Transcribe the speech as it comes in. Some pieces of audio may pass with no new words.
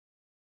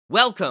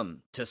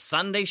Welcome to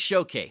Sunday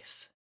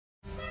Showcase.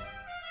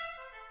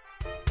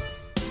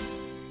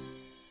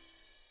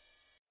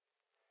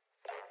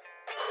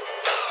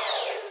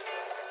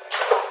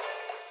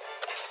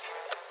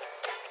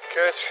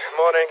 Good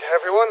morning,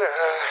 everyone.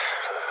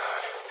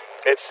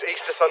 It's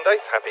Easter Sunday,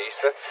 happy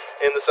Easter,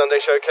 in the Sunday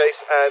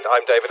Showcase, and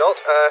I'm David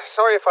Alt.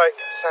 Sorry if I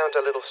sound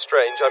a little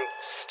strange, I'm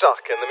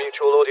stuck in the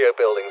Mutual Audio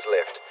Building's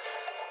lift.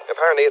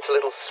 Apparently it's a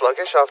little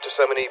sluggish after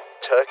so many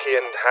turkey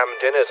and ham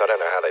dinners. I don't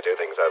know how they do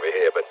things over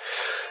here, but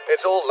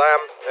it's all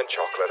lamb and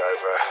chocolate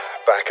over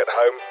back at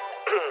home.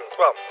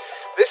 Well,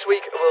 this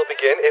week we'll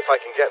begin, if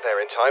I can get there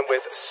in time,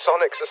 with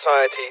Sonic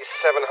Society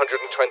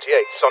 728,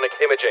 Sonic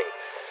Imaging.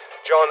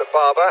 John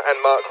Barber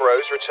and Mark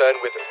Rose return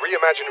with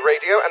Reimagined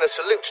Radio and a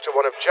salute to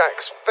one of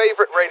Jack's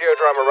favourite radio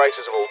drama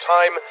writers of all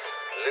time,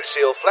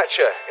 Lucille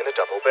Fletcher, in a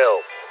double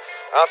bill.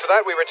 After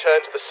that, we return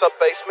to the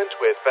sub-basement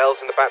with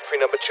Bells in the Bat Free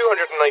number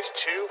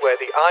 292, where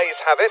the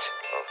eyes have it.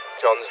 Well,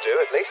 John's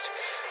do, at least.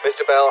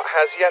 Mr. Bell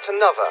has yet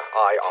another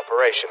eye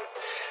operation.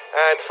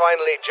 And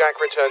finally, Jack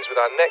returns with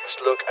our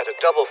next look at a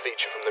double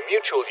feature from the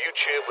Mutual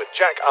YouTube with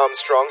Jack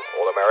Armstrong,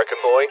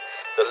 All-American Boy,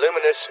 the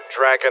luminous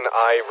Dragon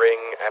Eye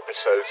Ring,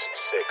 episodes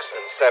 6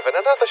 and 7,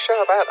 another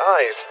show about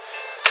eyes.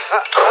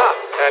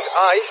 And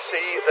I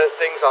see that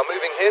things are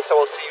moving here,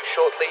 so I'll see you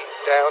shortly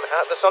down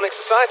at the Sonic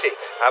Society.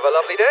 Have a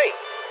lovely day.